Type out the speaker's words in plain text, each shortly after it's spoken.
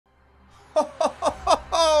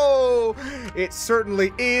It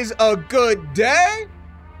certainly is a good day.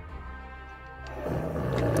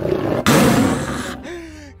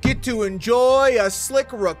 Get to enjoy a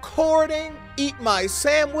slick recording, eat my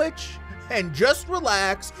sandwich, and just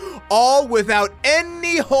relax, all without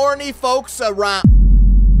any horny folks around.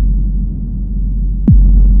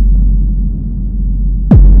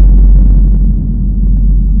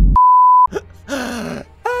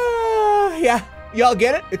 Yeah, y'all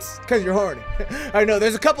get it? It's because you're horny. I know,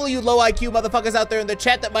 there's a couple of you low IQ motherfuckers out there in the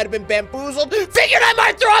chat that might have been bamboozled. Figured I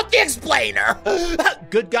might throw out the explainer.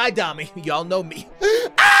 Good guy, Dommy. Y'all know me.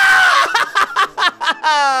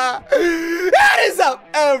 What is up,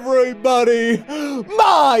 everybody?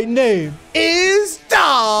 My name is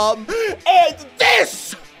Dom, and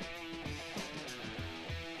this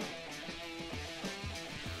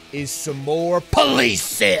is some more police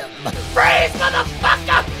sim. Freeze,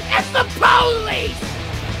 motherfucker! It's the police!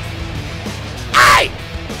 Hey!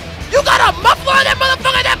 You got a muffler on that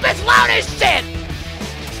motherfucker? That bitch loud as shit!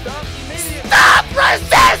 Stop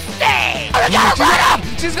resisting! We gotta run him!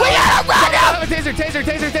 We gotta run him! Taser!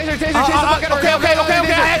 Okay.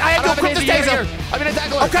 I had to equip this taser. I'm gonna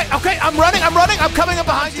tackle her. Okay, I'm running. I'm coming up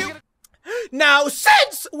behind you. Now,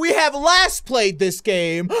 since we have last played this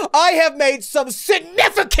game, I have made some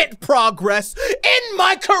significant progress in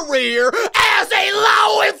my career as a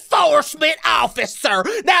law enforcement officer.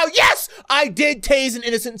 Now, yes, I did tase an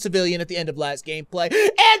innocent civilian at the end of last gameplay,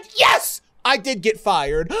 and yes, I did get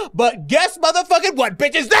fired, but guess motherfucking what,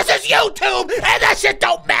 bitches? This is YouTube, and that shit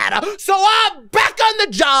don't matter. So I'm back on the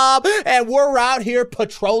job, and we're out here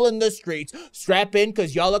patrolling the streets. Strap in,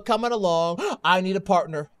 because y'all are coming along. I need a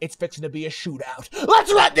partner. It's fixing to be a shootout.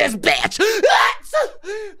 Let's run this bitch.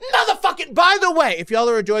 Motherfucking, by the way, if y'all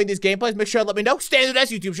are enjoying these gameplays, make sure to let me know. Standard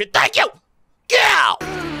ass YouTube shit. Thank you. Yeah.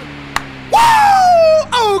 Woo!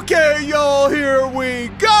 Okay, y'all, here we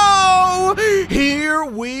go. Here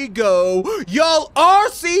we go. Y'all are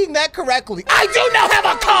seeing that correctly. I do now have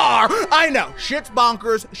a car. I know. Shit's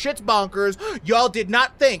bonkers. Y'all did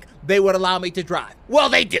not think they would allow me to drive. Well,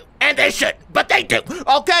 they do. And they should. But they do.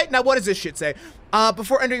 Okay, now what does this shit say?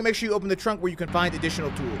 Before entering, make sure you open the trunk where you can find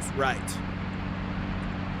additional tools. Right.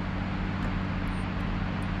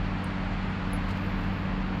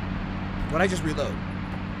 What'd I just reload?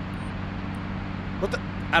 What the?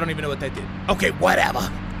 I don't even know what that did. Okay, whatever.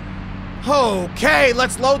 Okay,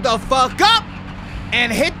 let's load the fuck up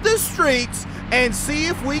and hit the streets and see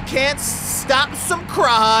if we can't stop some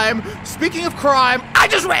crime. Speaking of crime, I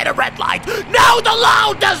just ran a red light. No, the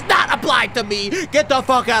law does not apply to me. Get the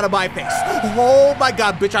fuck out of my face. Oh my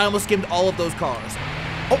God, bitch, I almost skimmed all of those cars.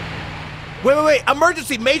 Oh, wait,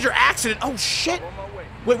 emergency, major accident. Oh shit.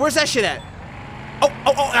 Wait, where's that shit at?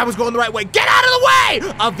 Oh, I was going the right way. Get out of the way!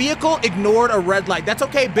 A vehicle ignored a red light. That's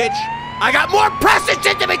okay, bitch. I got more pressing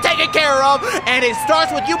shit to be taken care of, and it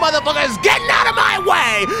starts with you motherfuckers getting out of my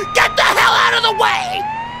way! Get the hell out of the way!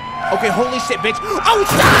 Okay, holy shit, bitch. Oh,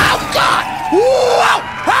 stop! God! Whoa!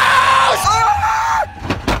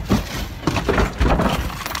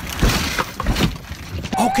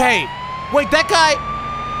 Okay. Wait, that guy,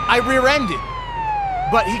 I rear-ended.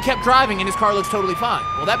 But he kept driving and his car looks totally fine.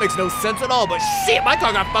 Well, that makes no sense at all, but shit, my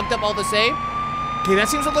car got fucked up all the same. Okay, that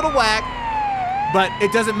seems a little whack, but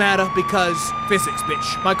it doesn't matter because physics,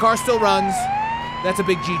 bitch. My car still runs. That's a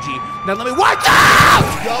big GG. Now let me watch out!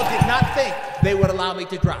 Y'all did not think they would allow me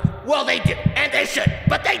to drive. Well, they do, and they should,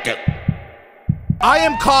 but they do. I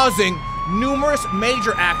am causing numerous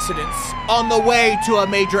major accidents on the way to a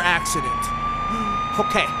major accident.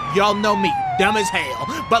 Okay, y'all know me, dumb as hell.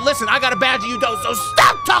 But listen, I got a badge you don't, so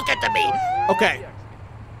stop talking to me! Okay,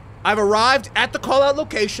 I've arrived at the call-out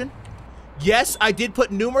location. Yes, I did put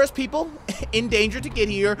numerous people in danger to get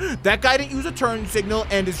here. That guy didn't use a turn signal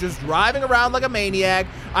and is just driving around like a maniac.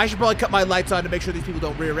 I should probably cut my lights on to make sure these people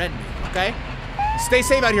don't rear-end me, okay? Stay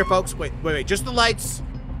safe out here, folks. Wait, just the lights.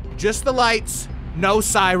 Just the lights. No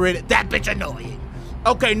siren. That bitch annoying.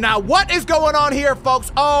 Okay, now what is going on here,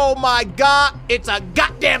 folks? Oh my God, it's a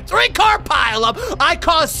goddamn 3-car pileup. I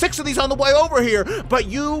caused 6 of these on the way over here, but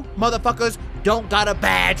you motherfuckers don't got a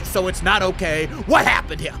badge, so it's not okay. What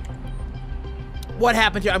happened here? What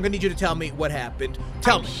happened here? I'm gonna need you to tell me what happened.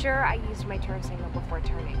 Tell me. I'm sure I used my turn signal before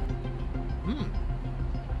turning.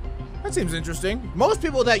 That seems interesting. Most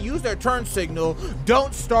people that use their turn signal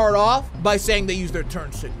don't start off by saying they use their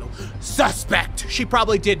turn signal. Suspect. She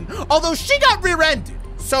probably didn't. Although she got rear-ended.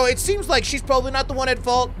 So it seems like she's probably not the one at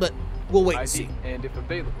fault, but we'll wait and see. And if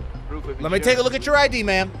available, proof of Let me take a look at your ID,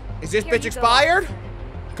 ma'am. Is this bitch expired?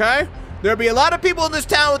 Okay. There'll be a lot of people in this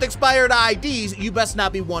town with expired IDs. You best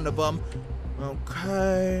not be one of them.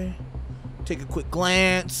 Okay. Take a quick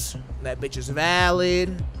glance. That bitch is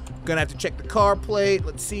valid. Gonna have to check the car plate.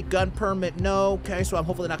 Let's see, gun permit, no. Okay, so I'm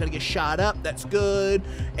hopefully not gonna get shot up. That's good.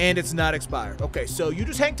 And it's not expired. Okay, so you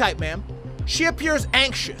just hang tight, ma'am. She appears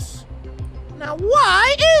anxious. Now,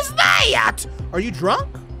 why is that? Are you drunk?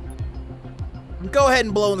 Go ahead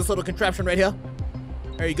and blow in this little contraption right here.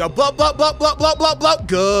 There you go. Blow, blow, blow, blow, blow, blow, blow.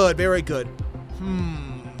 Good, very good.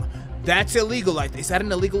 That's illegal. Is that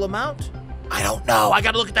an illegal amount? I don't know. I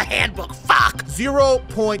gotta look at the handbook. Fuck!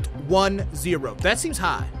 0.10. That seems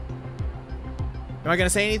high. Am I gonna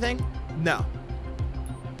say anything? No.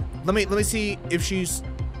 Let me see if she's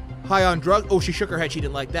high on drugs. Oh, she shook her head. She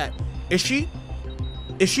didn't like that. Is she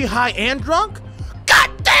high and drunk?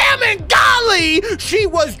 God damn it, golly! She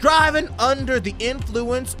was driving under the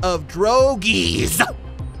influence of drogies.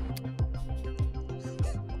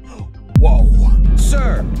 Whoa.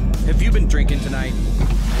 Sir, have you been drinking tonight?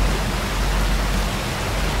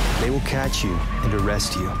 They will catch you and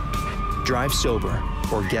arrest you. Drive sober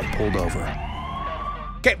or get pulled over.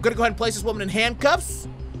 Okay, I'm gonna go ahead and place this woman in handcuffs.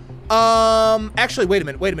 Actually, wait a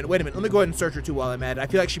minute. Let me go ahead and search her too while I'm at it. I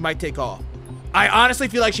feel like she might take off. I honestly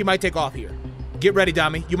feel like she might take off here. Get ready,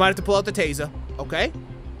 Dommy. You might have to pull out the taser, okay?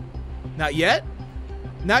 Not yet?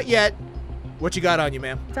 Not yet. What you got on you,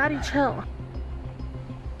 ma'am? Daddy, chill.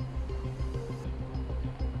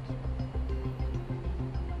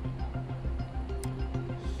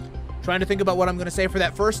 Trying to think about what I'm gonna say for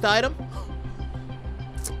that first item.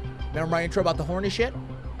 Remember my intro about the horny shit?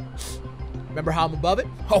 Remember how I'm above it?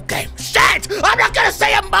 Okay, shit! I'm not gonna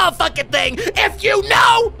say a motherfucking thing! If you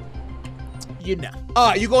know, you know.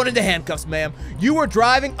 You going into handcuffs, ma'am. You were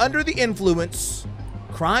driving under the influence.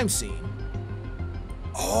 Crime scene.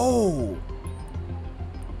 Oh,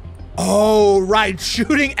 right.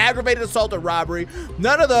 Shooting, aggravated assault, or robbery.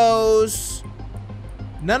 None of those.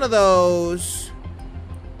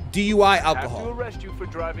 DUI, alcohol. I have to arrest you for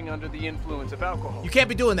driving under the influence of alcohol. You can't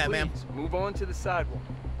be doing that, ma'am. Move on to the sidewalk.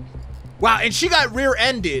 Wow, and she got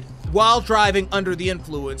rear-ended while driving under the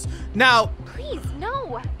influence. Now, Please,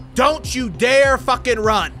 no. don't you dare fucking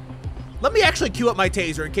run. Let me actually queue up my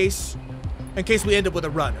taser in case we end up with a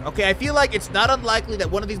run. Okay, I feel like it's not unlikely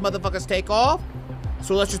that one of these motherfuckers take off.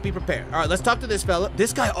 So let's just be prepared. All right, let's talk to this fella.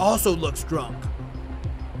 This guy also looks drunk.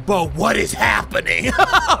 But what is happening?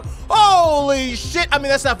 Holy shit. I mean,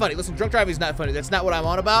 that's not funny. Listen, drunk driving is not funny. That's not what I'm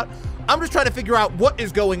on about. I'm just trying to figure out what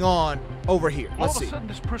is going on over here. Let's see. All of a sudden,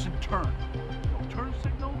 this person turned. No turn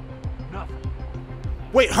signal, nothing.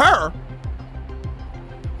 Wait, her?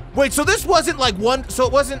 Wait, so this wasn't like one, so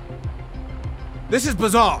it wasn't, this is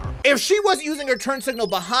bizarre. If she wasn't using her turn signal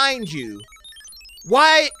behind you,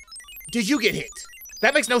 why did you get hit?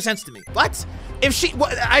 That makes no sense to me. What? If she,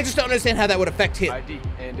 I just don't understand how that would affect him. ID,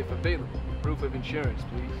 and if available, proof of insurance,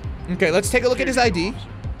 please. Okay, let's take a look at his ID.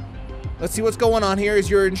 Let's see what's going on here. Is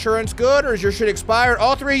your insurance good or is your shit expired?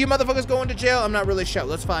 All three of you motherfuckers going to jail? I'm not really sure.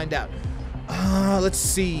 Let's find out. Let's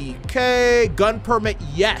see. Okay, gun permit,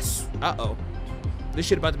 yes. Uh-oh. This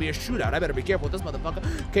shit about to be a shootout. I better be careful with this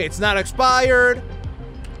motherfucker. Okay, it's not expired.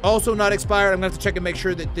 Also not expired. I'm gonna have to check and make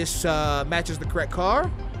sure that this matches the correct car.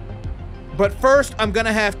 But first, I'm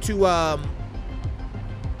gonna have to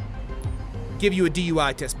give you a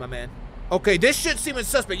DUI test, my man. Okay, this shit seeming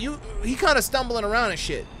suspect. He kind of stumbling around and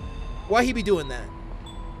shit. Why he be doing that?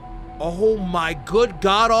 Oh my good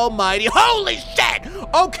God almighty. Holy shit!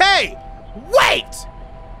 Okay, wait!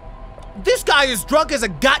 This guy is drunk as a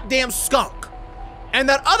goddamn skunk. And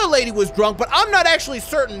that other lady was drunk, but I'm not actually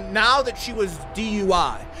certain now that she was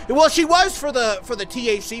DUI. Well, she was for the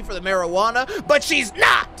THC, for the marijuana, but she's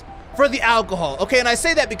not for the alcohol. Okay, and I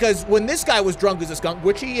say that because when this guy was drunk as a skunk,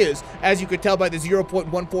 which he is, as you could tell by the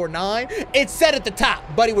 0.149, it said at the top,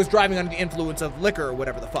 but he was driving under the influence of liquor or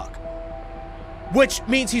whatever the fuck. Which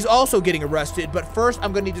means he's also getting arrested, but first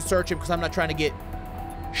I'm gonna need to search him because I'm not trying to get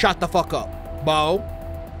shot the fuck up. Bo,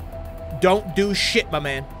 don't do shit, my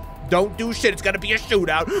man. Don't do shit. It's gonna be a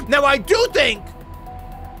shootout. Now, I do think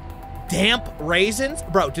damp raisins,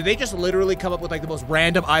 bro, did they just literally come up with like the most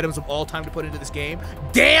random items of all time to put into this game?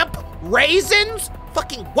 Damp raisins?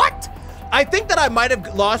 Fucking what? I think that I might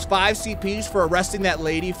have lost 5 CPs for arresting that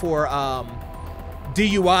lady for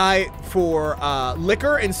DUI for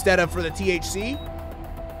liquor instead of for the THC.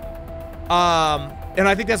 And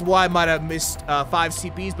I think that's why I might have missed 5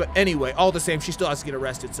 CPs, but anyway, all the same, she still has to get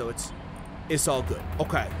arrested, so it's all good.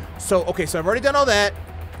 Okay, so I've already done all that.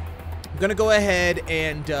 I'm gonna go ahead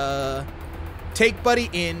and take Buddy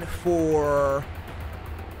in for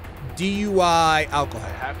DUI alcohol.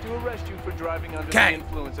 I have to arrest you for driving under the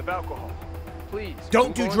influence of alcohol. Please.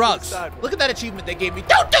 Don't do drugs. Look at that achievement they gave me.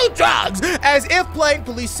 Don't do drugs! As if playing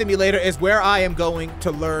Police Simulator is where I am going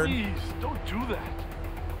to learn. Please, don't do that.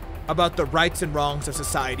 about the rights and wrongs of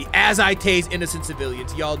society as I tase innocent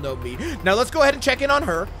civilians. Y'all know me. Now let's go ahead and check in on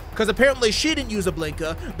her, because apparently she didn't use a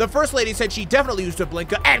blinker. The first lady said she definitely used a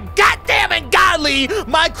blinker, and goddamn and golly,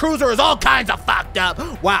 my cruiser is all kinds of fucked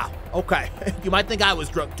up. Wow, okay. You might think I was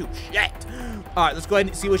drunk too. Shit. All right, let's go ahead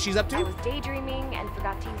and see what she's up to. I was daydreaming and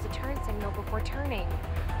forgot to use a turn signal before turning.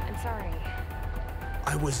 I'm sorry.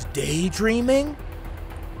 I was daydreaming?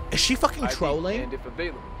 Is she fucking trolling? And if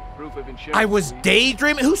available, proof of insurance. I was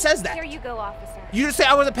daydreaming? Who says that? Here you go, officer. You just say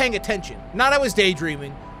I wasn't paying attention. Not I was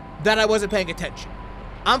daydreaming, that I wasn't paying attention.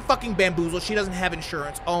 I'm fucking bamboozled. She doesn't have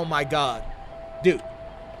insurance. Oh my God. Dude,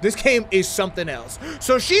 this game is something else.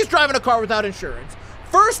 So she's driving a car without insurance.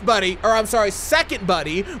 Second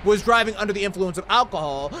buddy was driving under the influence of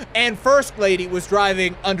alcohol, and first lady was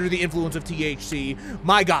driving under the influence of THC.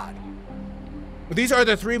 My God. These are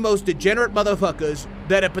the three most degenerate motherfuckers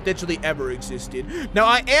that have potentially ever existed. Now,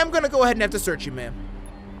 I am going to go ahead and have to search you, ma'am.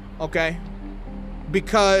 Okay?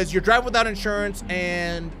 Because you're driving without insurance,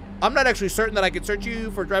 and I'm not actually certain that I could search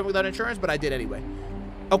you for driving without insurance, but I did anyway.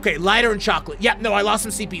 Okay, lighter and chocolate. Yeah, no, I lost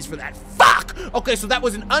some CPs for that. Fuck! Okay, so that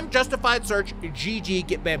was an unjustified search. GG,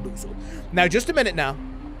 get bamboozled. Now, just a minute now.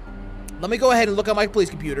 Let me go ahead and look on my police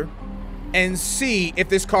computer and see if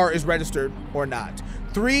this car is registered or not.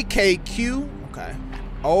 3KQ. Okay.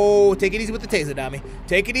 Oh, take it easy with the taser, dummy.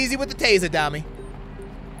 Take it easy with the taser, dummy.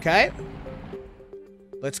 Okay.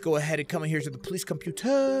 Let's go ahead and come in here to the police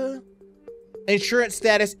computer. Insurance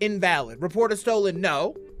status invalid. Reported stolen,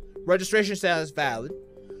 no. Registration status valid.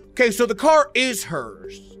 Okay, so the car is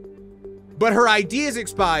hers. But her ID is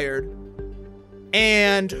expired.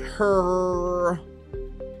 And her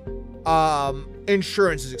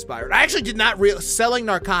insurance is expired. I actually did not realize selling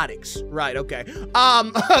narcotics. Right, okay.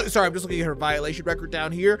 Sorry, I'm just looking at her violation record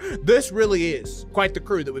down here. This really is quite the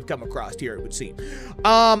crew that we've come across here, it would seem.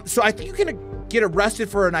 So I think you can get arrested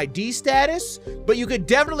for an ID status, but you could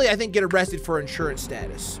definitely, I think, get arrested for insurance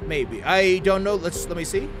status. Maybe. I don't know. Let me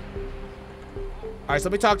see. All right, so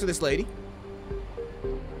let me talk to this lady.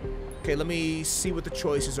 Okay, let me see what the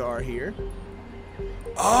choices are here.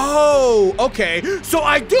 Oh, okay. So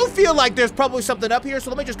I do feel like there's probably something up here. So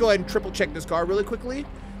let me just go ahead and triple check this car really quickly,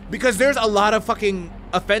 because there's a lot of fucking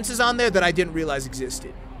offenses on there that I didn't realize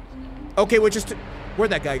existed. Okay, where'd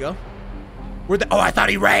that guy go? Oh, I thought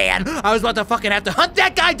he ran. I was about to fucking have to hunt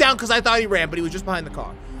that guy down because I thought he ran, but he was just behind the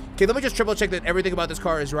car. Okay, let me just triple check that everything about this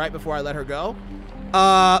car is right before I let her go.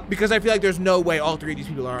 Because I feel like there's no way all three of these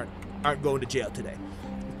people aren't going to jail today.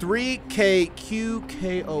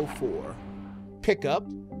 3KQK04. Pickup.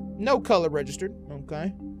 No color registered.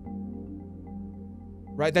 Okay.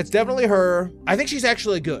 Right, that's definitely her. I think she's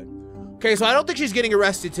actually good. Okay, so I don't think she's getting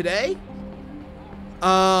arrested today.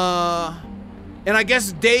 And I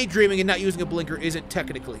guess daydreaming and not using a blinker isn't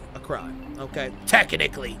technically a crime. Okay?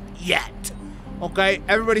 Technically. Yet. Okay?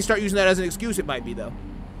 Everybody start using that as an excuse. It might be, though.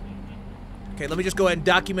 Okay, let me just go ahead and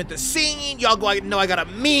document the scene. Y'all go, I know I got a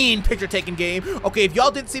mean picture-taking game. Okay, if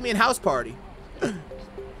y'all didn't see me in House Party,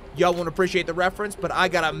 y'all won't appreciate the reference, but I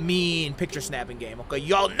got a mean picture-snapping game. Okay,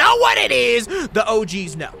 y'all know what it is. The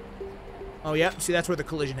OGs know. Oh, yeah? See, that's where the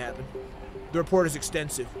collision happened. The report is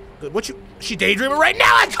extensive. Good. She daydreaming right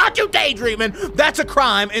now? I caught you daydreaming. That's a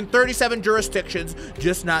crime in 37 jurisdictions,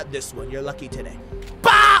 just not this one. You're lucky today.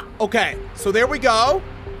 Bah! Okay, so there we go.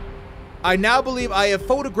 I now believe I have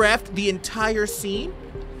photographed the entire scene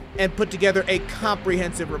and put together a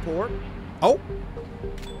comprehensive report. Oh,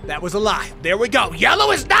 that was a lie. There we go.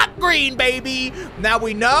 Yellow is not green, baby. Now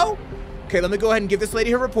we know. Okay, let me go ahead and give this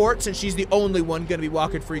lady her report since she's the only one going to be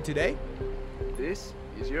walking free today. This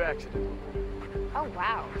is your accident. Oh,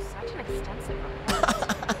 wow. Such an extensive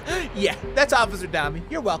report. Yeah, that's Officer Dami.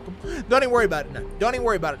 You're welcome. Don't even worry about it none. Don't even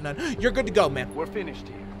worry about it none. You're good to go, man. We're finished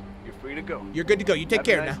here. You're free to go. You're good to go. You take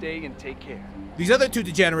care Have a nice now. day and take care. These other two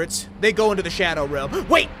degenerates, they go into the shadow realm.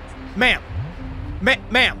 Wait! Ma'am!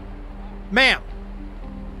 Ma'am!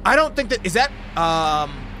 I don't think that, is that, I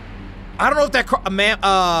don't know if that car, ma'am,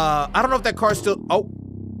 I don't know if that car's still, oh.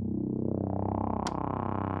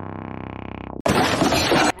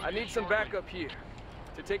 I need some backup here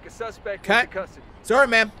to take a suspect Okay. into custody. Sorry,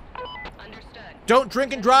 ma'am. Understood. Don't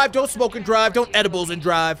drink and drive, don't smoke and drive, don't edibles and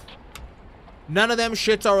drive. None of them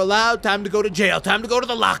shits are allowed. Time to go to jail. Time to go to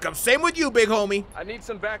the lockup. Same with you, big homie. I need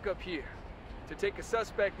some backup here to take a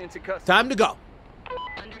suspect into custody. Time to go.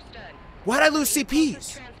 Understood. Why'd I lose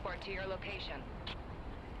CPs? Transport to your location.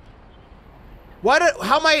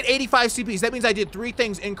 How am I at 85 CPs? That means I did 3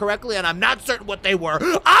 things incorrectly and I'm not certain what they were.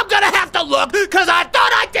 I'm gonna have to look because I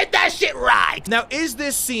thought I did that shit right. Now, is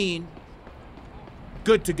this scene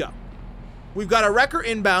good to go? We've got a wrecker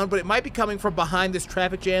inbound, but it might be coming from behind this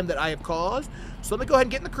traffic jam that I have caused. So let me go ahead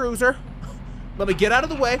and get in the cruiser. Let me get out of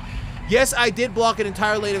the way. Yes, I did block an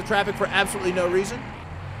entire lane of traffic for absolutely no reason.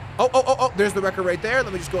 Oh, there's the wrecker right there.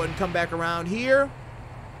 Let me just go ahead and come back around here.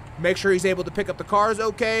 Make sure he's able to pick up the cars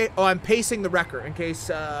okay. Oh, I'm pacing the wrecker in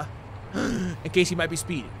case he might be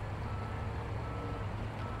speeding.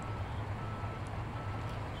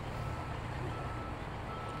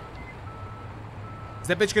 Is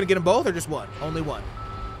that bitch gonna get them both or just one? Only one.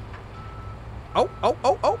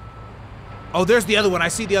 Oh. Oh, there's the other one. I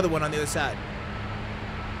see the other one on the other side.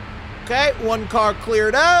 Okay, one car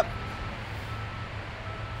cleared up.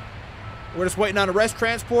 We're just waiting on arrest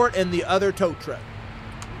transport and the other tow truck.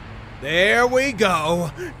 There we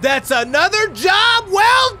go. That's another job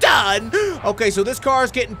well done. Okay, so this car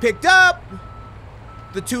is getting picked up.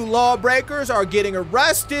 The two lawbreakers are getting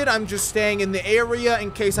arrested. I'm just staying in the area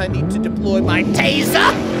in case I need to deploy my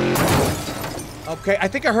taser. Okay, I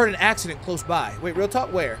think I heard an accident close by. Wait, real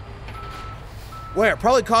talk? Where? Where?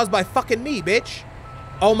 Probably caused by fucking me, bitch.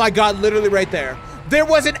 Oh my God, literally right there. There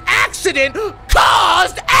was an accident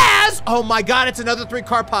caused as... Oh my God, it's another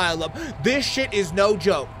 3-car pileup. This shit is no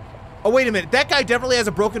joke. Oh, wait a minute. That guy definitely has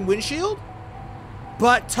a broken windshield,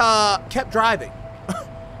 but kept driving.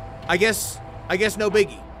 I guess no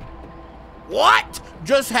biggie. What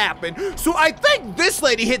just happened? So I think this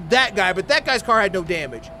lady hit that guy, but that guy's car had no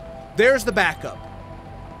damage. There's the backup.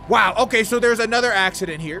 Wow, okay, so there's another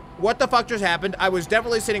accident here. What the fuck just happened? I was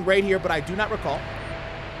definitely sitting right here, but I do not recall.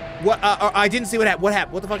 What, I didn't see what happened. What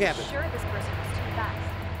happened? What the fuck happened? Sure, this person was too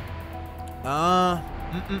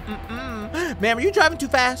fast. Ma'am, are you driving too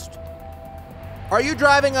fast? Are you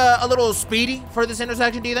driving a little speedy for this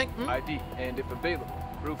intersection, do you think? ID, and if available,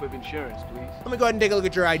 proof of insurance, please. Let me go ahead and take a look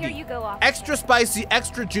at your ID. Here you go, officer. Extra spicy,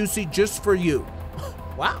 extra juicy, just for you.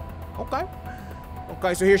 Wow, okay.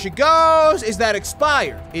 Okay, so here she goes. Is that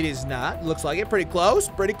expired? It is not. Looks like it. Pretty close,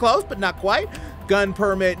 but not quite. Gun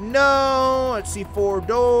permit, no. Let's see,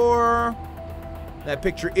 4-door. That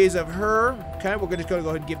picture is of her. Okay, we're just gonna go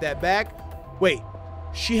ahead and give that back. Wait,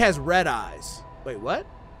 she has red eyes. Wait, what?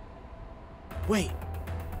 Wait.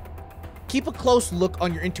 Keep a close look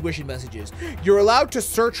on your intuition messages. You're allowed to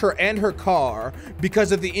search her and her car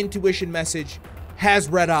because of the intuition message has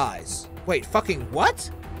red eyes. Wait, fucking what?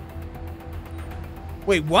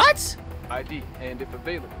 Wait, what? ID, and if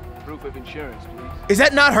available, proof of insurance, please. Is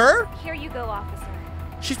that not her? Here you go, officer.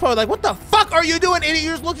 She's probably like, what the fuck are you doing, idiot? You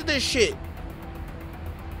just looked at this shit.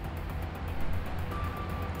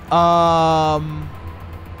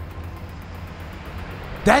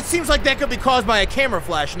 That seems like that could be caused by a camera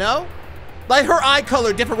flash, no? Like her eye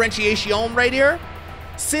color differentiation right here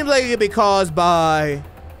seems like it could be caused by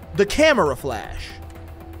the camera flash.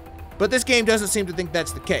 But this game doesn't seem to think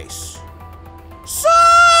that's the case. So,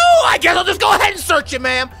 I guess I'll just go ahead and search it,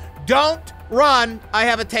 ma'am. Don't run. I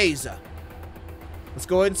have a taser. Let's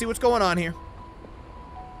go ahead and see what's going on here.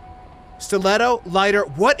 Stiletto, lighter.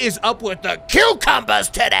 What is up with the cucumbers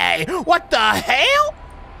today? What the hell?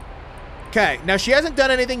 Okay, now she hasn't done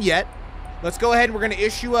anything yet. Let's go ahead and we're going to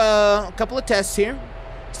issue a couple of tests here.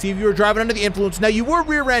 See if you were driving under the influence. Now, you were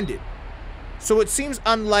rear-ended, so it seems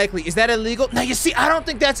unlikely. Is that illegal? Now, you see, I don't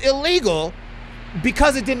think that's illegal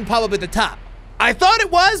because it didn't pop up at the top. I thought it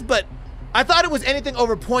was, but I thought it was anything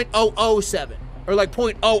over 0.007 or like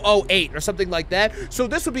 0.008 or something like that. So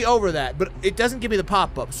this would be over that, but it doesn't give me the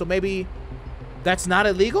pop-up. So maybe that's not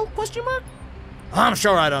illegal? Question mark? I'm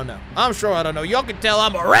sure I don't know. I'm sure I don't know. Y'all can tell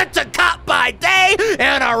I'm a rent-a-cop by day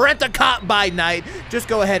and a rent-a-cop by night. Just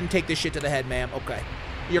go ahead and take this shit to the head, ma'am. Okay.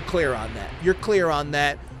 You're clear on that. You're clear on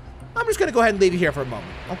that. I'm just going to go ahead and leave you here for a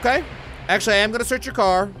moment, okay? Actually, I am going to search your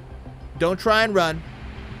car. Don't try and run.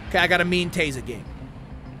 Okay, I got a mean taser game.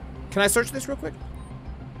 Can I search this real quick?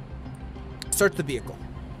 Search the vehicle.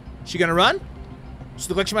 She gonna run? She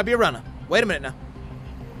looks like she might be a runner. Wait a minute now.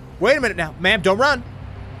 Wait a minute now. Ma'am, don't run.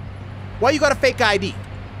 Why you got a fake ID?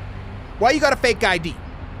 Why you got a fake ID?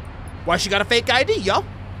 Why she got a fake ID, yo?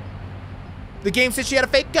 The game said she had a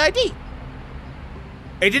fake ID.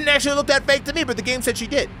 It didn't actually look that fake to me, but the game said she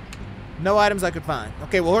did. No items I could find.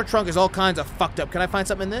 Okay, well, her trunk is all kinds of fucked up. Can I find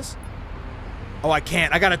something in this? Oh, I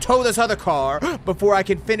can't. I gotta tow this other car before I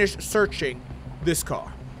can finish searching this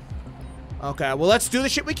car. Okay, well, let's do the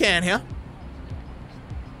shit we can here.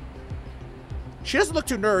 She doesn't look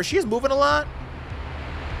too nervous. She's moving a lot.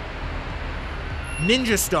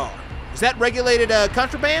 Ninja Star. Is that regulated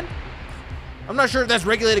contraband? I'm not sure if that's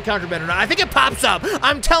regulated contraband or not. I think it pops up.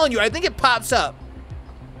 I'm telling you, I think it pops up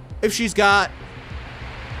if she's got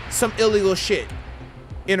some illegal shit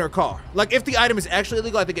in her car. Like, if the item is actually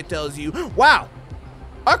illegal, I think it tells you, wow,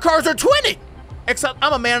 our cars are twinning. Except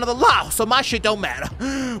I'm a man of the law, so my shit don't matter.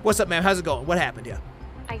 What's up, ma'am? How's it going? What happened here?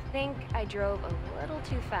 I think I drove a little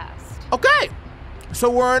too fast. Okay, so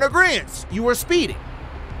we're in agreement. You were speeding.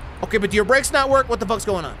 Okay, but do your brakes not work? What the fuck's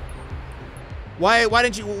going on? Why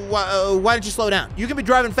didn't you slow down? You can be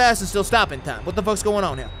driving fast and still stop in time. What the fuck's going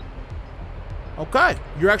on here? Okay,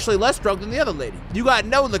 you're actually less drunk than the other lady. You got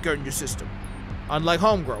no liquor in your system. Unlike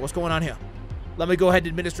homegirl, what's going on here? Let me go ahead and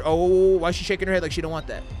administer. Oh, why is she shaking her head like she don't want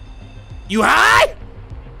that? You high?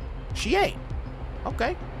 She ain't.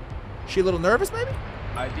 Okay. She a little nervous, maybe?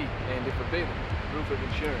 ID, and if available, proof of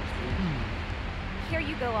insurance, please. Here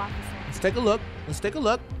you go, officer. Let's take a look. Let's take a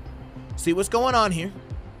look. See what's going on here.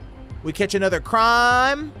 We catch another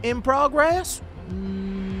crime in progress.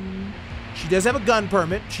 She does have a gun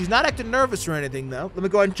permit. She's not acting nervous or anything, though. Let me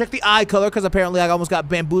go ahead and check the eye color, because apparently I almost got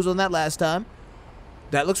bamboozled on that last time.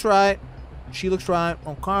 That looks right. She looks right.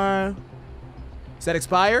 Okay. Is that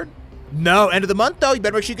expired? No. End of the month, though. You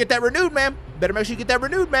better make sure you get that renewed, ma'am.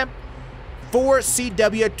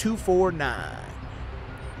 4CW249.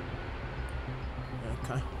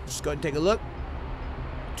 Okay. Just go ahead and take a look.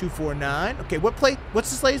 249. Okay, what plate?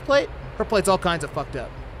 What's this lady's plate? Her plate's all kinds of fucked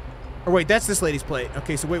up. Or wait, that's this lady's plate.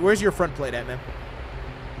 Okay, so wait, where's your front plate at, man?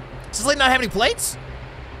 Does this lady not have any plates?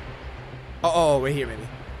 Oh, right here, maybe.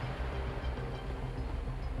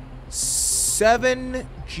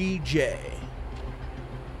 7GJ.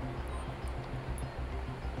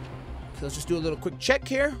 So let's just do a little quick check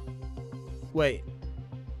here. Wait.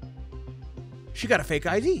 She got a fake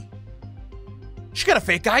ID. She got a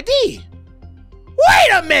fake ID. Wait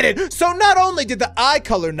a minute! So not only did the eye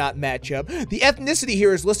color not match up, the ethnicity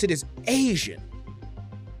here is listed as Asian.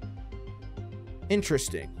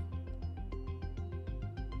 Interesting.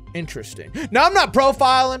 Interesting. Now, I'm not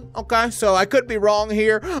profiling, okay? So I could be wrong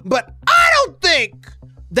here, but I don't think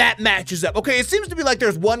that matches up. Okay, it seems to be like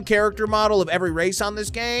there's one character model of every race on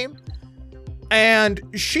this game, and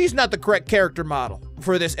she's not the correct character model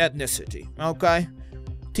for this ethnicity, okay?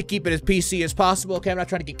 To keep it as PC as possible. Okay, I'm not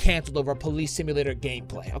trying to get canceled over a police simulator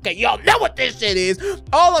gameplay. Okay, y'all know what this shit is.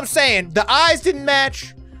 All I'm saying, the eyes didn't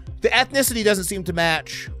match. The ethnicity doesn't seem to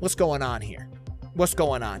match. What's going on here? What's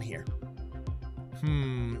going on here?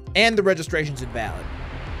 And the registration's invalid.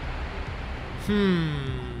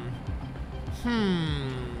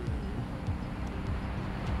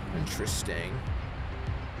 Interesting.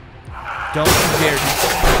 Don't you dare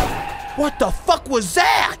do. What the fuck was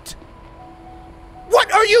that? What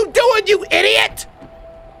are you doing, you idiot?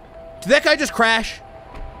 Did that guy just crash?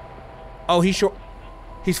 Oh, he's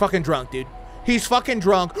fucking drunk, dude. He's fucking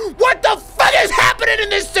drunk. What the fuck is happening in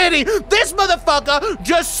this city? This motherfucker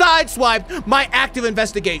just sideswiped my active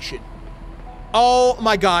investigation. Oh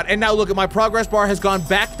my God. And now look at my progress bar has gone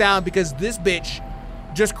back down because this bitch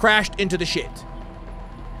just crashed into the shit.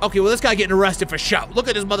 Okay, well, this guy getting arrested for show. Look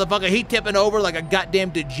at this motherfucker. He tipping over like a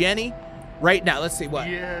goddamn DeGenny right now. Let's see what.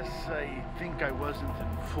 Yes, I think I wasn't in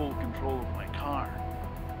full control of my car.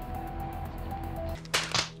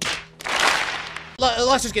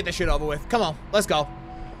 Let's just get this shit over with. Come on, let's go.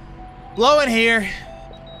 Blow in here.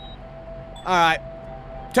 All right.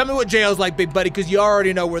 Tell me what jail's like, big buddy, because you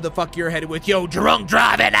already know where the fuck you're headed with your drunk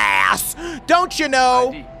driving ass. Don't you know?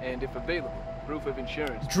 ID, and if available, proof of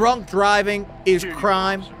insurance. Drunk driving is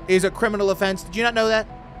crime, is a criminal offense. Did you not know that?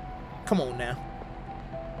 Come on now.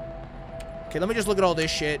 Okay, let me just look at all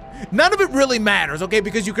this shit. None of it really matters, okay?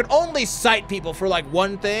 Because you can only cite people for like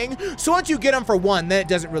one thing. So once you get them for one, then it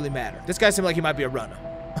doesn't really matter. This guy seemed like he might be a runner.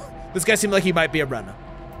 This guy seemed like he might be a runner.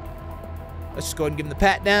 Let's just go ahead and give him the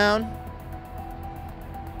pat down.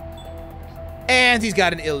 And he's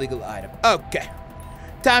got an illegal item. Okay.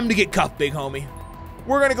 Time to get cuffed, big homie.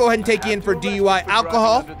 We're gonna go ahead and take you in for DUI,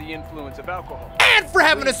 alcohol. Under the influence of alcohol. And for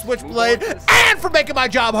having a switchblade, and for making my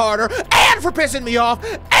job harder, and for pissing me off,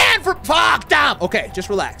 and for fuck down. Okay, just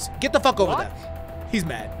relax. Get the fuck over that. He's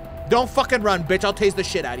mad. Don't fucking run, bitch. I'll tase the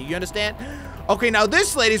shit out of you. You understand? Okay, now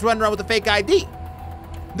this lady's running around with a fake ID.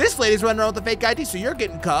 This lady's running around with a fake ID, so you're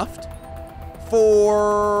getting cuffed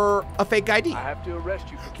for a fake ID. I have to arrest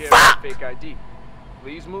you for carrying a fake ID.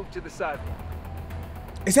 Please move to the sidewalk.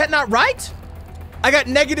 Is that not right? I got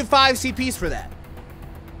 -5 CPs for that.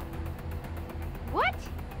 What?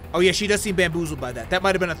 Oh yeah, she does seem bamboozled by that. That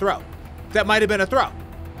might have been a throw. That might have been a throw.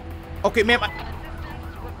 Okay, ma'am.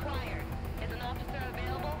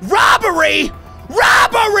 Robbery!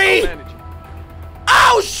 Robbery!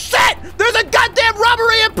 Oh shit! There's a goddamn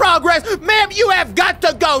robbery in progress! Ma'am, you have got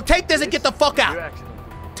to go! Take this and get the fuck out!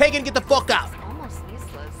 Take it and get the fuck out! Almost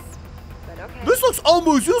useless, but okay. This looks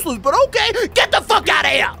almost useless, but okay! Get the fuck out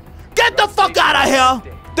of here! Get the fuck out of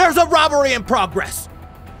here! There's a robbery in progress!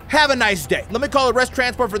 Have a nice day. Let me call arrest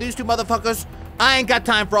transport for these two motherfuckers. I ain't got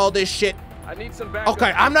time for all this shit. I need some backup.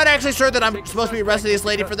 Okay, I'm not actually sure that I'm supposed to be arresting this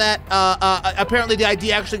lady for that. Apparently the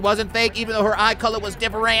ID actually wasn't fake, even though her eye color was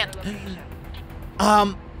different.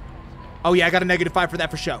 Oh yeah, I got a -5 for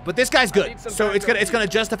that for sure. But this guy's good, so it's gonna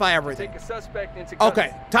justify everything. Take a suspect into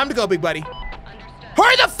Okay, time to go, big buddy.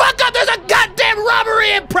 Hurry the fuck up! There's a goddamn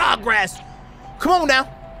robbery in progress. Come on now.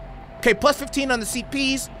 Okay, plus 15 on the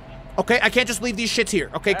CPs. Okay, I can't just leave these shits here.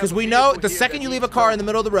 Okay, because we know the second you leave a car in the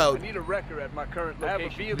middle of the road, I need a record at my current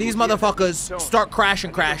location. these motherfuckers start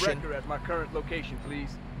crashing. At my current location, please.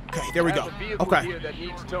 Okay, there we go. Okay. That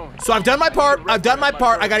needs towing. So I've done my part. I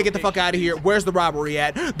gotta get the fuck out of here. Where's the robbery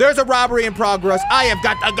at? There's a robbery in progress. I have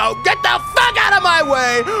got to go. Get the fuck out of my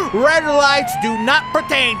way. Red lights do not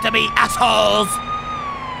pertain to me, assholes.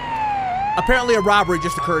 Apparently a robbery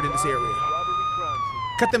just occurred in this area. Robbery crime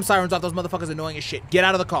scene. Cut them sirens off. Those motherfuckers are annoying as shit. Get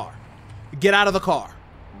out of the car. Get out of the car.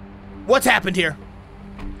 What's happened here?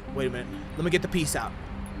 Wait a minute. Let me get the piece out.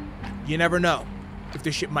 You never know if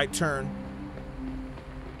this shit might turn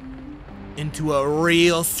into a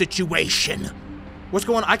real situation. What's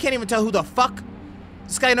going on? I can't even tell who the fuck.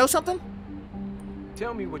 This guy know something?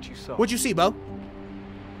 Tell me what you saw. What'd you see, Bo?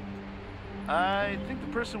 I think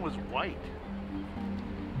the person was white.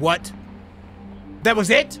 What? That was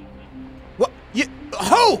it? What? You?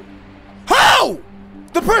 Who? Who?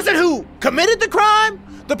 The person who committed the crime?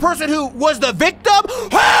 The person who was the victim?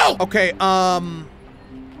 Who? Okay,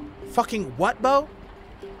 fucking what, Bo?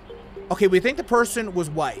 Okay, we think the person was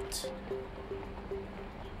white.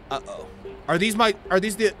 Uh-oh. Are these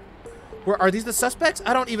the suspects?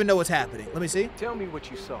 I don't even know what's happening. Let me see. Tell me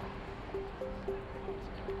what you saw.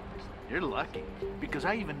 You're lucky, because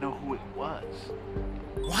I even know who it was.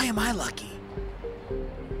 Why am I lucky?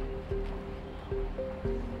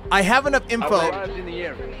 I have enough info. I arrived in the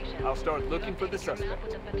area. I'll start looking for the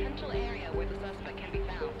suspect.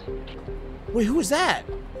 Wait, who is that?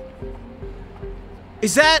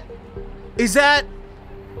 Is that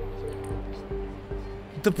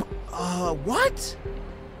the, what?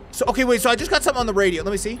 So, okay, wait, so I just got something on the radio.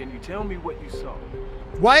 Let me see. Can you tell me what you saw?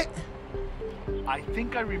 What? I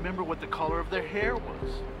think I remember what the color of their hair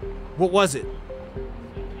was. What was it?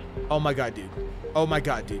 Oh my god, dude. Oh my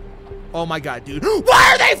god, dude. Oh my god, dude.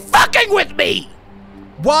 Why are they fucking with me?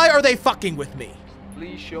 Why are they fucking with me?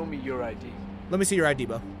 Please show me your ID. Let me see your ID,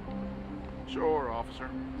 Bo. Sure, officer.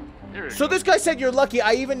 Here you So go. this guy said you're lucky.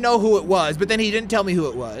 I even know who it was, but then he didn't tell me who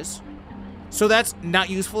it was. So that's not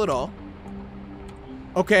useful at all.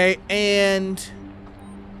 Okay, and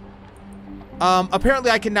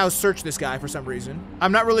apparently I can now search this guy for some reason.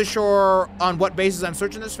 I'm not really sure on what basis I'm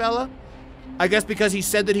searching this fella. I guess because he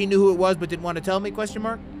said that he knew who it was but didn't want to tell me, question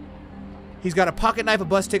mark. He's got a pocket knife, a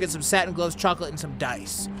bus ticket, some satin gloves, chocolate, and some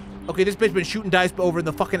dice. Okay, this bitch been shooting dice over in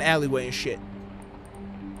the fucking alleyway and shit.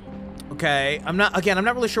 Okay, I'm not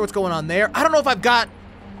really sure what's going on there. I don't know if I've got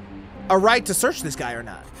a right to search this guy or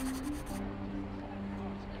not.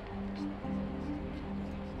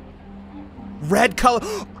 Red color.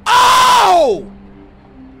 Oh!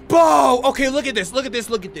 Bo! Okay, look at this, look at this,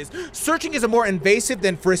 look at this. Searching is more invasive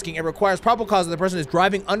than frisking. It requires probable cause that the person is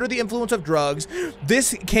driving under the influence of drugs.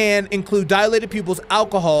 This can include dilated pupils,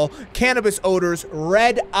 alcohol, cannabis odors,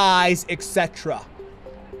 red eyes, etc.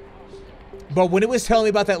 But when it was telling me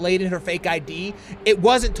about that lady and her fake ID, it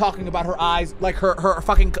wasn't talking about her eyes, like her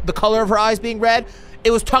fucking, the color of her eyes being red.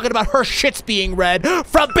 It was talking about her shits being red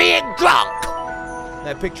from being drunk.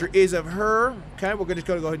 That picture is of her. Okay, we're just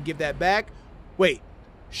gonna go ahead and give that back. Wait,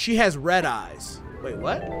 she has red eyes. Wait,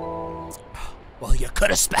 what? Well, you could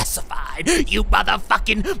have specified, you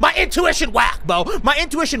motherfucking... My intuition whack, Bo. My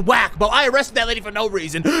intuition whack, Bo. I arrested that lady for no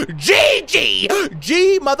reason. G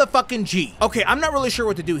motherfucking G. Okay, I'm not really sure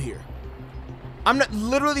what to do here. I'm not...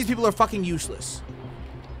 Literally, these people are fucking useless.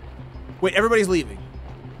 Wait, everybody's leaving.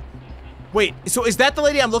 Wait, so is that the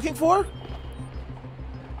lady I'm looking for?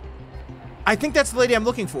 I think that's the lady I'm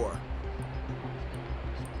looking for.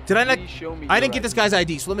 Did I not? I didn't get this guy's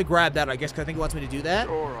ID, so let me grab that, I guess, because I think it wants me to do that.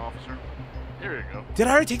 Sure, officer. Here you go. Did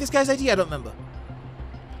I already take this guy's ID? I don't remember.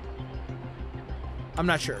 I'm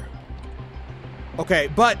not sure. Okay,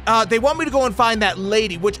 but they want me to go and find that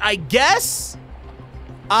lady, which I guess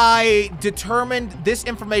I determined this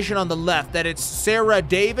information on the left, that it's Sarah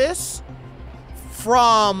Davis,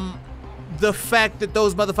 from the fact that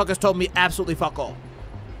those motherfuckers told me absolutely fuck all.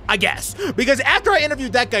 I guess. Because after I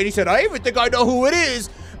interviewed that guy, and he said, I even think I know who it is.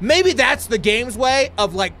 Maybe that's the game's way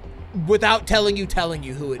of, like, without telling you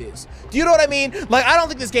who it is. Do you know what I mean? Like, I don't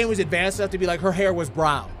think this game was advanced enough to be like, her hair was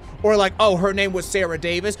brown. Or like, oh, her name was Sarah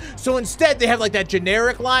Davis. So instead, they have, like, that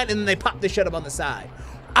generic line, and then they pop this shit up on the side.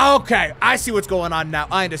 Okay, I see what's going on now.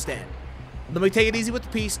 I understand. Let me take it easy with the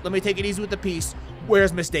piece. Let me take it easy with the piece.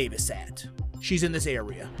 Where's Miss Davis at? She's in this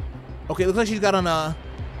area. Okay, looks like she's got on a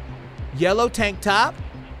yellow tank top.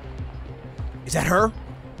 Is that her?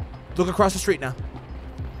 Look across the street now.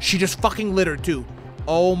 She just fucking littered too.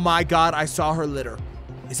 Oh my God, I saw her litter.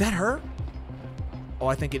 Is that her? Oh,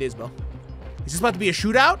 I think it is, Bo. Is this about to be a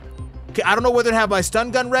shootout? Okay, I don't know whether to have my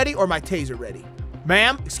stun gun ready or my taser ready.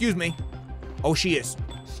 Ma'am, excuse me. Oh, she is.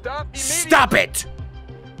 Stop immediately. Stop it!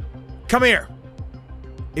 Come here.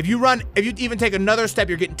 If you even take another step,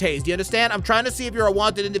 you're getting tased. Do you understand? I'm trying to see if you're a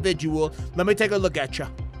wanted individual. Let me take a look at you.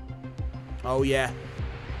 Oh, yeah.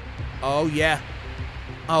 Oh, yeah.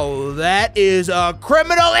 Oh, that is a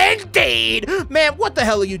criminal indeed! Man, what the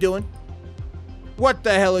hell are you doing? What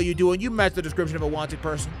the hell are you doing? You match the description of a wanted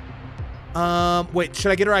person. Wait,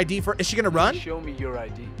 should I get her ID for? Is she gonna run? Show me your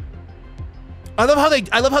ID. I love how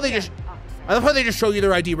they just show you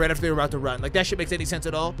their ID right after they're about to run. Like, that shit makes any sense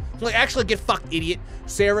at all. Like, actually, get fucked, idiot.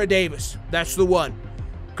 Sarah Davis. That's the one.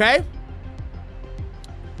 Okay?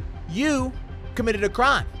 You committed a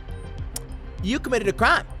crime. You committed a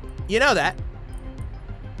crime. You know that.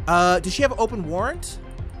 Does she have an open warrant?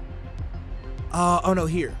 Oh no,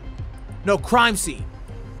 here. No, crime scene.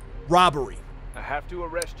 Robbery. I have to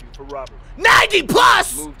arrest you for robbery. 90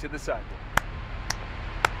 plus! Move to the sidewalk.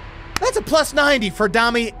 That's a plus 90 for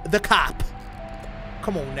Dami the cop.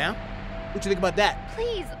 Come on now. What you think about that?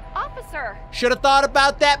 Please, officer. Should have thought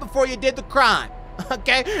about that before you did the crime.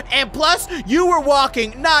 Okay? And plus, you were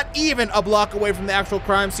walking not even a block away from the actual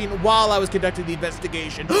crime scene while I was conducting the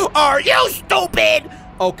investigation. Are you stupid?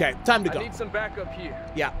 Okay, time to go. I need some backup here.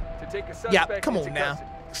 Yeah. To take a suspect Yeah, come into on now. custody.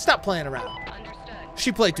 Stop playing around. Understood.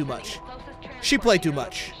 She played too much. She played too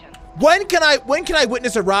much. Location. When can I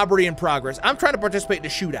witness a robbery in progress? I'm trying to participate in a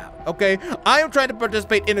shootout, okay? I am trying to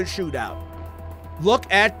participate in a shootout. Look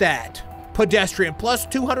at that. Pedestrian plus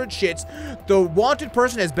 200 shits. The wanted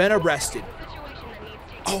person has been arrested.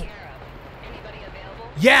 Oh.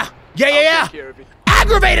 Yeah. I'll take care of it.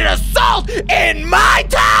 Aggravated assault in my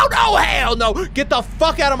town? Oh, hell no. Get the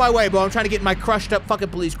fuck out of my way, bro. I'm trying to get in my crushed up fucking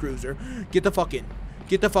police cruiser. Get the fuck in.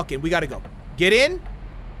 Get the fuck in. We gotta go. Get in.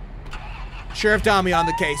 Sheriff Dami on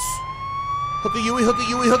the case. Hooky Yui, hooky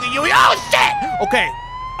Yui, hooky Yui. Oh, shit! Okay.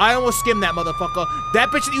 I almost skimmed that motherfucker. That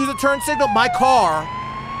bitch that used a turn signal, my car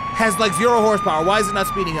has like 0 horsepower. Why is it not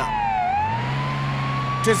speeding up?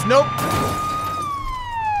 Just nope.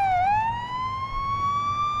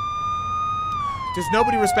 Does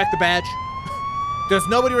nobody respect the badge? Does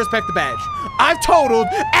nobody respect the badge? I've totaled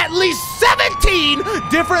at least 17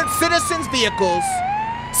 different citizens' vehicles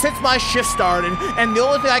since my shift started, and the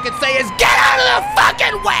only thing I can say is get out of the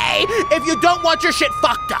fucking way if you don't want your shit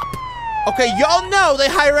fucked up. Okay, y'all know they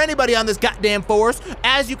hire anybody on this goddamn force,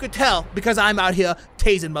 as you could tell, because I'm out here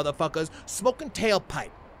tasing motherfuckers, smoking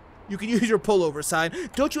tailpipe. You can use your pullover sign.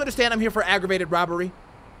 Don't you understand I'm here for aggravated robbery?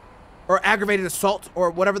 Or aggravated assault,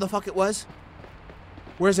 or whatever the fuck it was?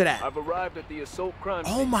 Where's it at? I've arrived at the assault crime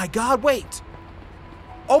scene. Oh my God, wait.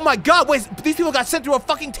 Oh my God, wait, these people got sent through a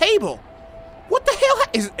fucking table. What the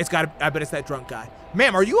hell? It's gotta, I bet it's that drunk guy.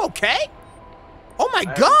 Ma'am, are you okay? Oh my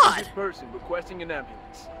God. This person requesting an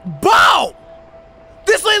ambulance. Bo!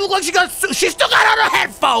 This lady looks like she still got on her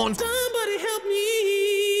headphones. Somebody help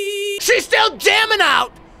me. She's still jamming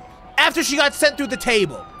out after she got sent through the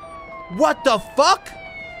table. What the fuck?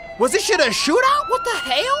 Was this shit a shootout? What the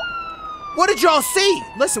hell? What did y'all see?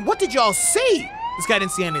 Listen, what did y'all see? This guy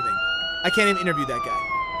didn't see anything. I can't even interview that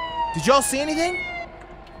guy. Did y'all see anything?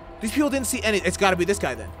 These people didn't see anything. It's gotta be this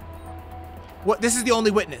guy then. What? This is the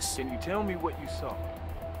only witness. Can you tell me what you saw?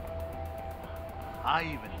 I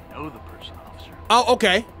even know the person, officer. Oh,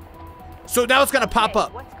 okay. So now it's gonna pop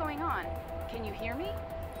up. What's going on? Can you hear me?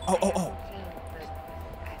 Oh.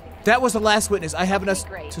 That was the last witness. I have enough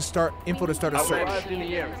to start info to start a I've search. arrived in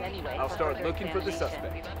the area. I'll start looking for the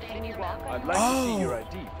suspect. Can you walk? I'd like to see your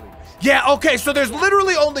ID, please. Yeah, okay, so there's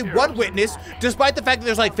literally only one witness, despite the fact that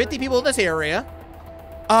there's like 50 people in this area.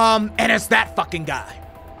 And it's that fucking guy.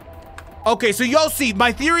 Okay, so y'all see,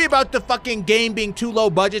 my theory about the fucking game being too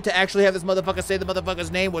low budget to actually have this motherfucker say the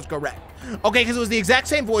motherfucker's name was correct. Okay, because it was the exact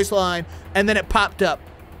same voice line, and then it popped up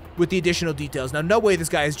with the additional details. Now, no way this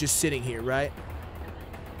guy is just sitting here, right?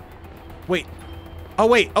 Wait. Oh,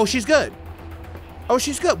 wait. Oh, she's good. Oh,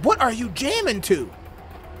 she's good. What are you jamming to?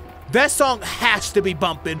 That song has to be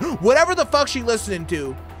bumping. Whatever the fuck she listening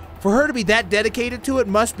to, for her to be that dedicated to it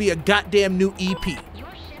must be a goddamn new EP.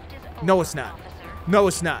 No, it's not. No,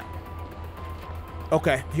 it's not.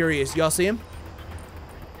 Okay, here he is. Y'all see him?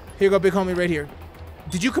 Here you go, big homie, right here.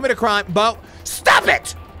 Did you commit a crime? Bo, stop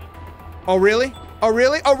it! Oh, really? Oh,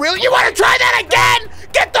 really? Oh, really? You want to try that again?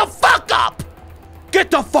 Get the fuck up! Get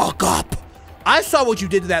the fuck up! I saw what you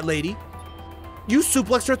did to that lady. You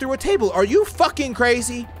suplexed her through a table. Are you fucking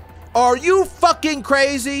crazy? Are you fucking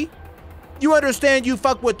crazy? You understand you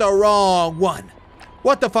fucked with the wrong one.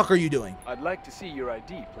 What the fuck are you doing? I'd like to see your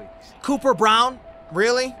ID, please. Cooper Brown?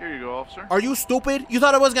 Really? Here you go, officer. Are you stupid? You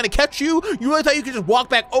thought I wasn't gonna catch you? You really thought you could just walk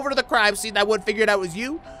back over to the crime scene and I wouldn't figure it out it was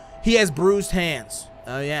you? He has bruised hands.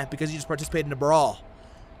 Oh yeah, because he just participated in a brawl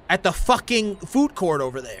at the fucking food court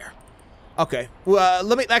over there. Okay, well,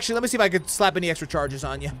 let me see if I could slap any extra charges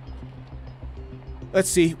on you. Let's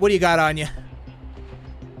see, what do you got on you?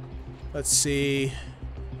 Let's see.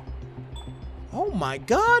 Oh my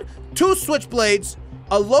God, 2 switchblades,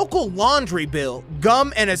 a local laundry bill,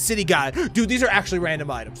 gum, and a city guide. Dude, these are actually random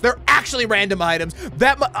items. They're actually random items.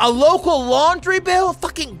 A local laundry bill?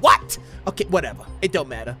 Fucking what? Okay, whatever. It don't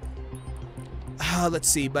matter. Let's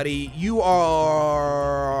see, buddy. You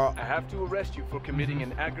are... I have to arrest you for committing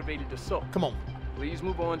an aggravated assault. Come on. Please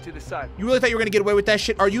move on to the side. You really thought you were gonna get away with that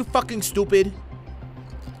shit? Are you fucking stupid?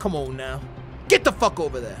 Come on now. Get the fuck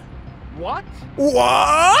over there. What?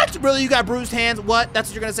 What? Really, you got bruised hands? What? That's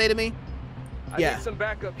what you're gonna say to me? I Yeah. need some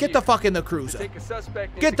backup Get here. the fuck in the cruiser. Take a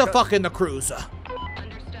suspect Get into the fuck in the cruiser.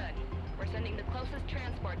 Understood. We're sending the closest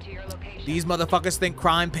transport to your location. These motherfuckers think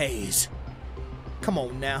crime pays. Come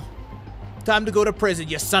on now. Time to go to prison,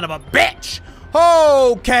 you son of a bitch!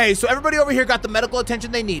 Okay, so everybody over here got the medical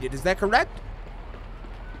attention they needed. Is that correct?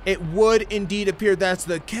 It would indeed appear that's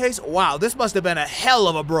the case. Wow, this must have been a hell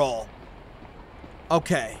of a brawl.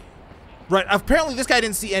 Okay. Right, apparently this guy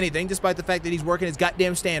didn't see anything, despite the fact that he's working his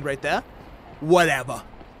goddamn stand right there. Whatever.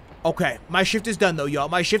 Okay, my shift is done though, y'all.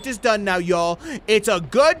 My shift is done now, y'all. It's a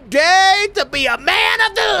good day to be a man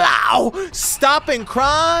of the law. Stopping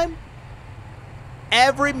crime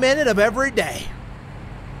every minute of every day.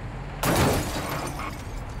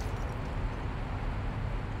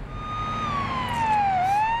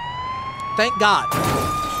 Thank God. I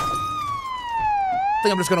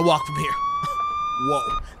think I'm just gonna walk from here.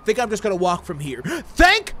 Whoa. Think I'm just gonna walk from here.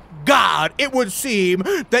 Thank God it would seem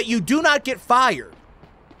that you do not get fired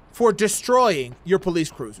for destroying your police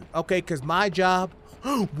cruiser. Okay, because my job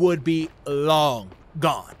would be long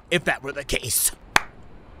gone if that were the case.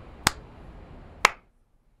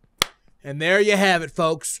 And there you have it,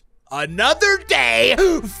 folks. Another day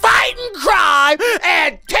fighting crime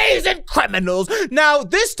and tasing criminals. Now,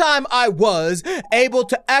 this time I was able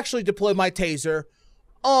to actually deploy my taser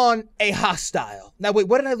on a hostile. Now, wait,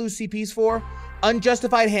 what did I lose CPs for?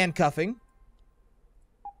 Unjustified handcuffing.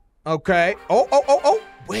 Okay. Oh,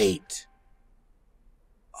 wait.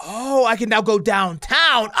 Oh, I can now go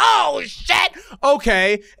downtown. Oh, shit.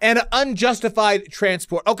 Okay, and unjustified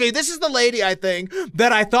transport. Okay, this is the lady, I think,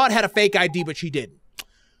 that I thought had a fake ID, but she didn't.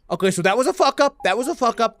 Okay, so that was a fuck up. That was a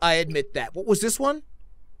fuck up. I admit that. What was this one?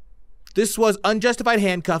 This was unjustified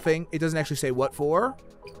handcuffing. It doesn't actually say what for.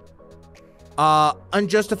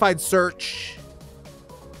 Unjustified search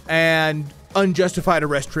and unjustified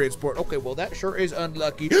arrest transport. Okay, well, that sure is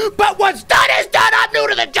unlucky. But what's done is done. I'm new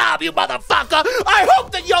to the job, you motherfucker. I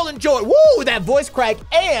hope that y'all enjoyed, woo, that voice crack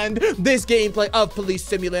and this gameplay of Police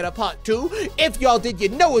Simulator Part 2. If y'all did, you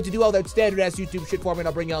know what to do. All that standard-ass YouTube shit for me, and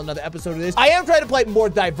I'll bring y'all another episode of this. I am trying to play more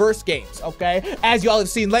diverse games, okay? As y'all have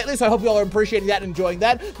seen lately, so I hope y'all are appreciating that and enjoying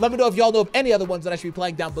that. Let me know if y'all know of any other ones that I should be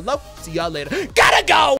playing down below. See y'all later. Gotta go!